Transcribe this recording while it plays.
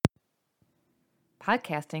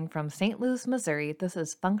Podcasting from St. Louis, Missouri, this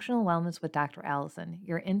is Functional Wellness with Dr. Allison,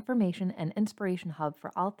 your information and inspiration hub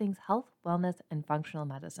for all things health, wellness, and functional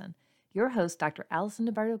medicine. Your host, Dr. Allison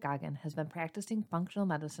DeBardo-Goggin, has been practicing functional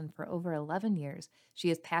medicine for over 11 years.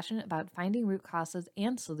 She is passionate about finding root causes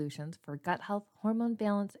and solutions for gut health, hormone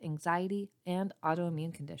balance, anxiety, and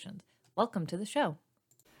autoimmune conditions. Welcome to the show.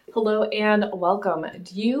 Hello and welcome.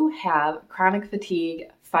 Do you have chronic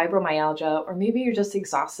fatigue, fibromyalgia, or maybe you're just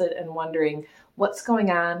exhausted and wondering what's going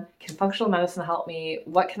on? Can functional medicine help me?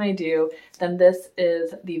 What can I do? Then this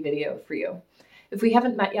is the video for you. If we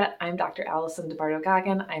haven't met yet, I'm Dr. Allison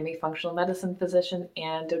DeBardo-Goggin. I'm a functional medicine physician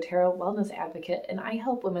and doTERRA wellness advocate, and I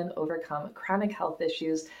help women overcome chronic health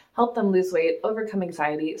issues, help them lose weight, overcome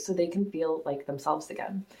anxiety so they can feel like themselves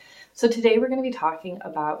again. So today we're going to be talking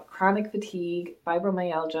about chronic fatigue,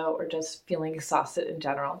 fibromyalgia, or just feeling exhausted in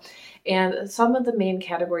general, and some of the main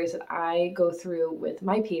categories that I go through with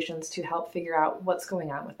my patients to help figure out what's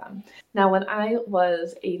going on with them. Now, when I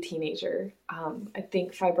was a teenager, I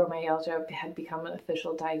think fibromyalgia had become an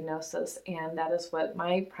official diagnosis, and that is what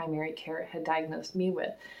my primary care had diagnosed me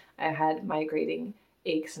with. I had migrating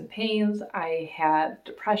aches and pains, I had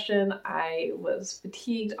depression, I was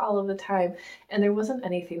fatigued all of the time, and there wasn't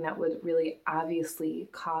anything that would really obviously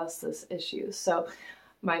cause this issue. So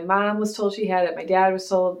my mom was told she had it, my dad was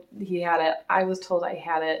told he had it, I was told I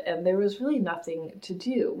had it, and there was really nothing to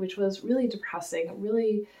do, which was really depressing,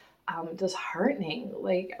 really disheartening.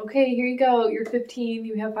 Like, okay, here you go, you're 15,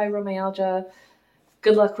 you have fibromyalgia,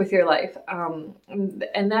 good luck with your life.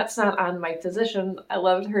 And that's not on my physician. I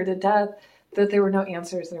loved her to death, that there were no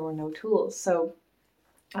answers, there were no tools. So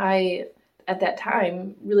I, at that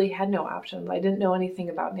time, really had no options. I didn't know anything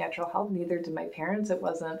about natural health, neither did my parents. It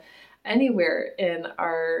wasn't anywhere in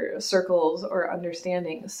our circles or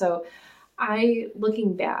understanding. So I,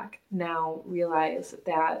 looking back now, realize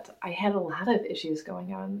that I had a lot of issues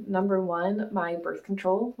going on. Number one, my birth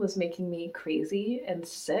control was making me crazy and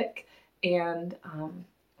sick, and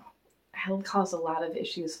had caused a lot of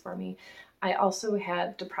issues for me. I also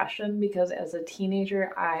had depression because as a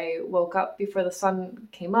teenager, I woke up before the sun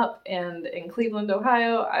came up, and in Cleveland,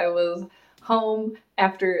 Ohio, I was home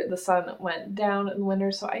after the sun went down in the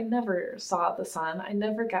winter, so I never saw the sun. I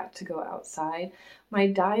never got to go outside. My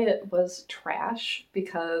diet was trash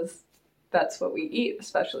because that's what we eat,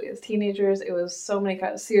 especially as teenagers. It was so many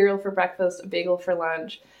kinds of cereal for breakfast, a bagel for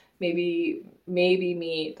lunch, maybe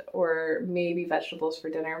meat, or maybe vegetables for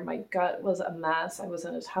dinner. My gut was a mess. I was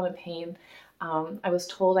in a ton of pain. I was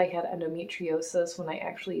told I had endometriosis when I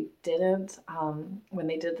actually didn't. When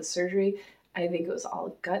they did the surgery, I think it was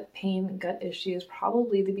all gut pain, gut issues,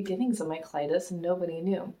 probably the beginnings of my colitis, and nobody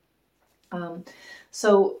knew.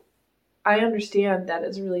 So I understand that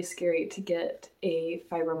it's really scary to get a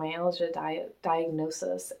fibromyalgia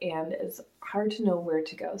diagnosis, and it's hard to know where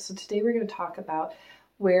to go. So today we're going to talk about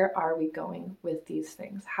where are we going with these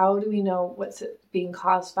things? How do we know what's it being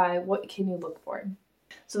caused by? What can you look for?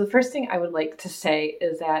 So the first thing I would like to say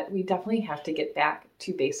is that we definitely have to get back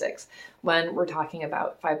to basics when we're talking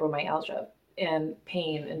about fibromyalgia and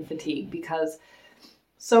pain and fatigue, because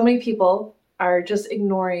so many people are just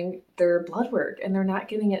ignoring their blood work and they're not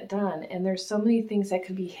getting it done. And there's so many things that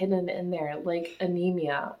could be hidden in there, like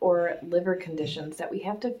anemia or liver conditions, that we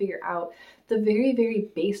have to figure out the very, very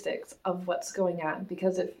basics of what's going on.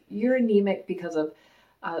 Because if you're anemic because of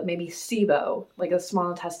maybe SIBO, like a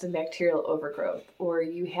small intestine bacterial overgrowth, or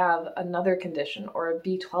you have another condition or a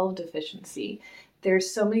B12 deficiency,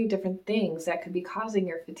 there's so many different things that could be causing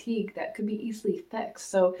your fatigue that could be easily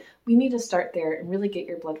fixed. So we need to start there and really get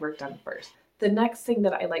your blood work done first. The next thing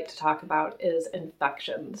that I like to talk about is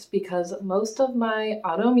infections, because most of my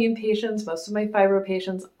autoimmune patients, most of my fibro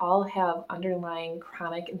patients all have underlying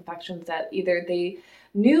chronic infections that either they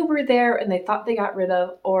knew were there and they thought they got rid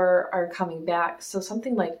of, or are coming back. So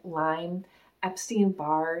something like Lyme,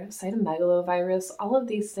 Epstein-Barr, cytomegalovirus, all of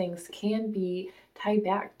these things can be tied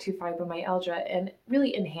back to fibromyalgia and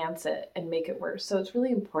really enhance it and make it worse. So it's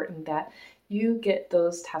really important that you get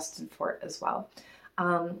those tested for it as well.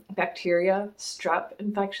 Bacteria, strep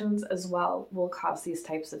infections as well will cause these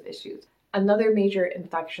types of issues. Another major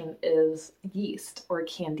infection is yeast or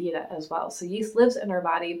candida as well. So yeast lives in our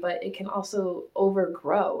body, but it can also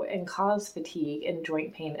overgrow and cause fatigue and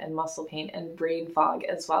joint pain and muscle pain and brain fog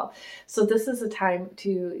as well. So this is a time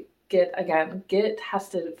to get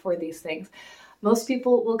tested for these things. Most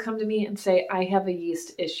people will come to me and say, I have a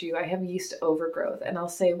yeast issue, I have yeast overgrowth. And I'll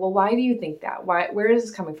say, well, why do you think that? Where is this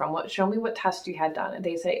coming from? Show me what test you had done. And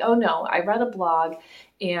they say, oh no, I read a blog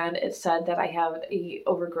and it said that I have a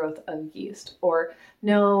overgrowth of yeast. Or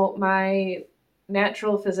no, my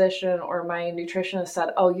natural physician or my nutritionist said,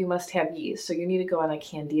 oh, you must have yeast, so you need to go on a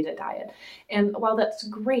candida diet. And while that's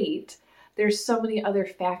great, there's so many other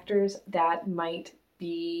factors that might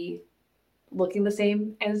be looking the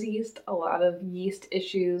same as yeast. A lot of yeast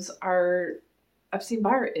issues are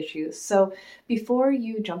Epstein-Barr issues. So before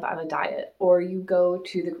you jump on a diet or you go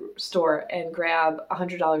to the store and grab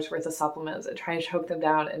 $100 worth of supplements and try and choke them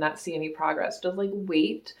down and not see any progress, just like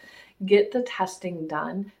wait, get the testing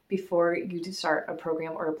done before you start a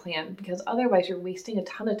program or a plan, because otherwise you're wasting a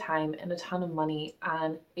ton of time and a ton of money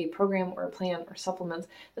on a program or a plan or supplements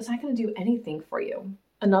that's not going to do anything for you.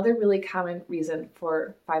 Another really common reason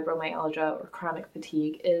for fibromyalgia or chronic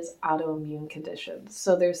fatigue is autoimmune conditions.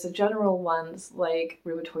 So there's the general ones like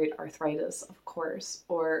rheumatoid arthritis, of course,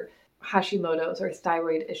 or Hashimoto's or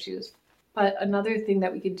thyroid issues. But another thing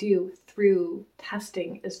that we could do through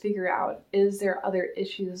testing is figure out, is there other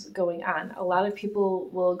issues going on? A lot of people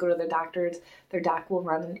will go to their doctors, their doc will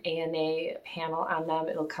run an ANA panel on them,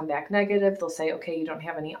 it'll come back negative, they'll say, okay, you don't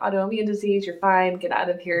have any autoimmune disease, you're fine, get out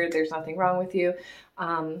of here, there's nothing wrong with you.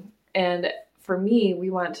 And for me, we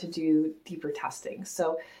want to do deeper testing.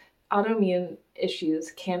 So autoimmune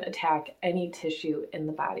issues can attack any tissue in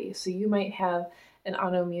the body. So you might have an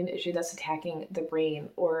autoimmune issue that's attacking the brain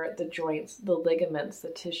or the joints, the ligaments,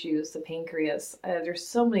 the tissues, the pancreas. There's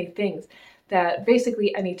so many things that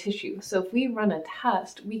basically any tissue. So if we run a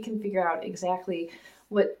test, we can figure out exactly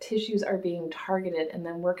what tissues are being targeted and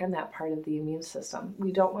then work on that part of the immune system.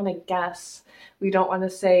 We don't want to guess. We don't want to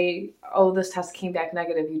say, oh, this test came back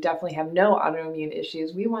negative, you definitely have no autoimmune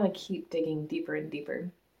issues. We want to keep digging deeper and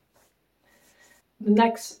deeper. The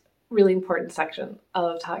next really important section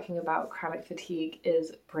of talking about chronic fatigue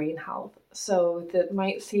is brain health. So that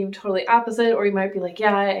might seem totally opposite, or you might be like,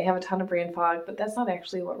 yeah, I have a ton of brain fog, but that's not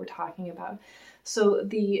actually what we're talking about. So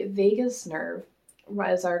the vagus nerve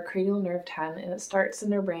is our cranial nerve 10, and it starts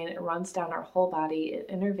in our brain, it runs down our whole body, it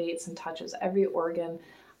innervates and touches every organ,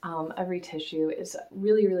 every tissue. It's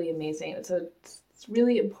really, really amazing. It's a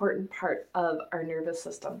really important part of our nervous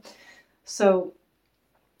system. So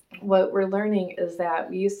what we're learning is that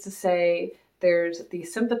we used to say there's the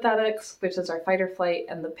sympathetics, which is our fight or flight,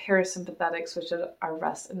 and the parasympathetics, which is our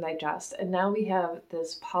rest and digest. And now we have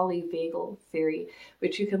this polyvagal theory,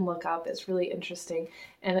 which you can look up. It's really interesting.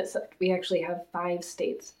 And we actually have 5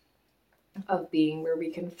 states of being where we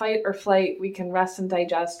can fight or flight, we can rest and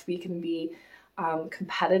digest, we can be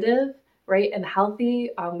competitive, right, and healthy.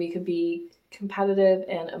 We could be competitive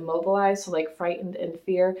and immobilized, so like frightened and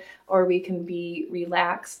fear, or we can be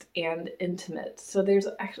relaxed and intimate. So there's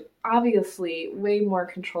actually obviously way more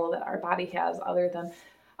control that our body has other than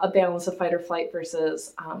a balance of fight or flight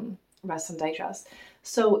versus rest and digest.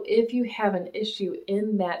 So if you have an issue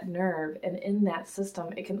in that nerve and in that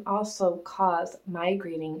system, it can also cause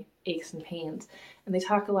migrating aches and pains. And they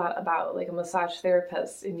talk a lot about like a massage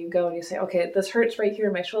therapist, and you go and you say, okay, this hurts right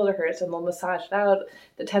here, my shoulder hurts, and they'll massage it out,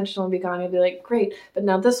 the tension will be gone, you'll be like, great, but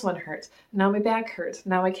now this one hurts, now my back hurts,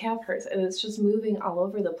 now my calf hurts, and it's just moving all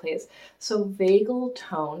over the place. So vagal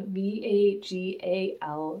tone,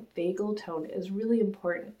 V-A-G-A-L, vagal tone is really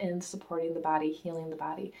important in supporting the body, healing the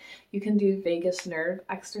body. You can do vagus nerve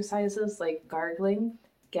exercises like gargling,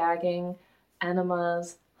 gagging,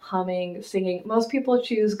 enemas, humming, singing. Most people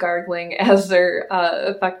choose gargling as their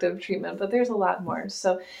effective treatment, but there's a lot more.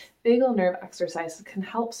 So vagal nerve exercises can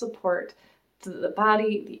help support the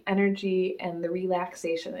body, the energy, and the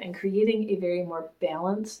relaxation, and creating a very more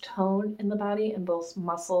balanced tone in the body in both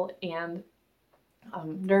muscle and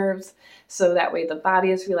nerves. So that way the body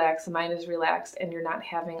is relaxed, the mind is relaxed, and you're not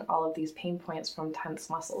having all of these pain points from tense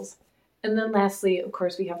muscles. And then lastly, of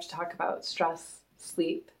course, we have to talk about stress,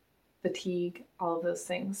 sleep, fatigue, all of those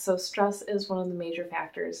things. So stress is one of the major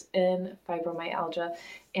factors in fibromyalgia.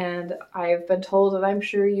 And I've been told, and I'm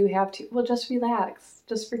sure you have to, well, just relax,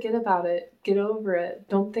 just forget about it, get over it,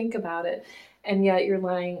 don't think about it. And yet you're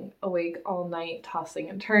lying awake all night, tossing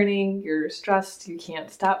and turning, you're stressed, you can't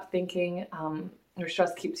stop thinking, your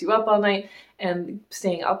stress keeps you up all night, and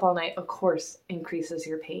staying up all night, of course, increases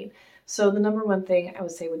your pain. So the number one thing I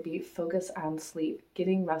would say would be focus on sleep,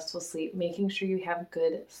 getting restful sleep, making sure you have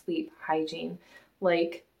good sleep hygiene,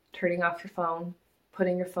 like turning off your phone,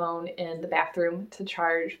 putting your phone in the bathroom to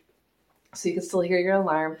charge so you can still hear your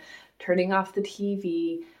alarm, turning off the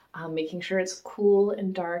TV, making sure it's cool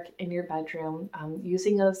and dark in your bedroom,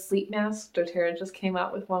 using a sleep mask. doTERRA just came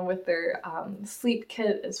out with one with their sleep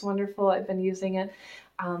kit. It's wonderful. I've been using it.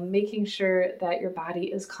 Making sure that your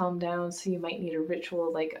body is calmed down. So you might need a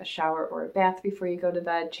ritual like a shower or a bath before you go to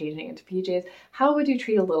bed, changing into PJs. How would you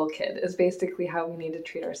treat a little kid is basically how we need to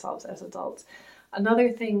treat ourselves as adults. Another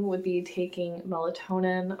thing would be taking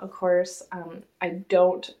melatonin, of course. I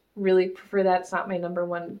don't really prefer that. It's not my number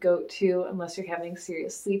one go-to unless you're having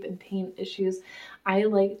serious sleep and pain issues. I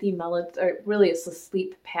like the it's the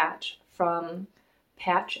sleep patch from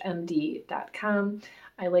patchmd.com.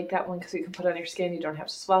 I like that one because you can put it on your skin. You don't have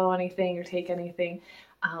to swallow anything or take anything.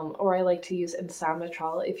 Or I like to use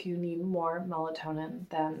Insomnitrol if you need more melatonin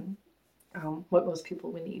than what most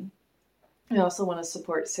people would need. I also want to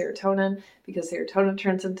support serotonin because serotonin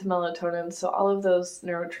turns into melatonin. So all of those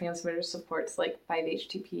neurotransmitter supports like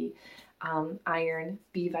 5-HTP, iron,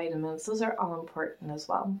 B vitamins, those are all important as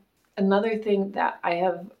well. Another thing that I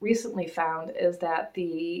have recently found is that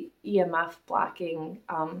the EMF blocking,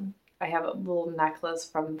 I have a little necklace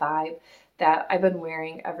from Vibe that I've been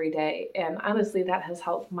wearing every day. And honestly, that has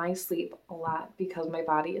helped my sleep a lot because my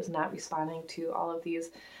body is not responding to all of these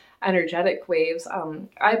energetic waves.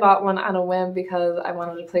 I bought one on a whim because I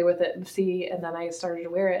wanted to play with it and see, and then I started to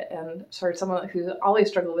wear it. And for someone who always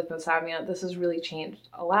struggled with insomnia, this has really changed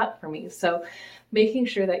a lot for me. So making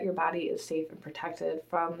sure that your body is safe and protected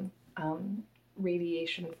from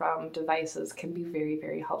radiation from devices can be very,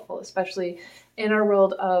 very helpful, especially in our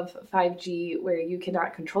world of 5G where you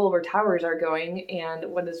cannot control where towers are going and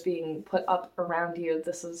what is being put up around you.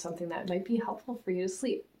 This is something that might be helpful for you to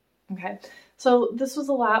sleep. Okay, so this was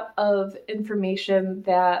a lot of information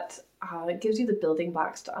that gives you the building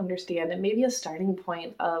blocks to understand and maybe a starting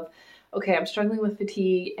point of, okay, I'm struggling with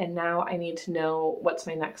fatigue and now I need to know what's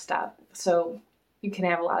my next step. So you can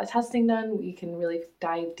have a lot of testing done. You can really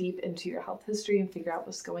dive deep into your health history and figure out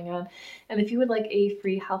what's going on. And if you would like a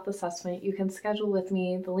free health assessment, you can schedule with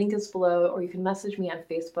me. The link is below, or you can message me on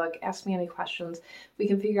Facebook, ask me any questions. We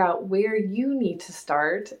can figure out where you need to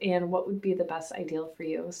start and what would be the best ideal for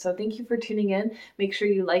you. So thank you for tuning in. Make sure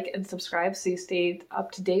you like and subscribe so you stay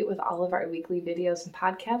up to date with all of our weekly videos and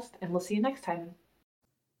podcasts, and we'll see you next time.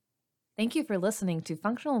 Thank you for listening to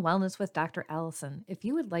Functional Wellness with Dr. Allison. If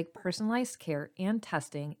you would like personalized care and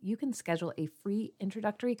testing, you can schedule a free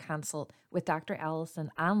introductory consult with Dr.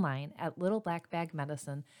 Allison online at Little Black Bag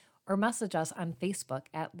Medicine or message us on Facebook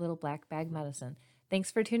at Little Black Bag Medicine.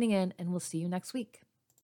 Thanks for tuning in, and we'll see you next week.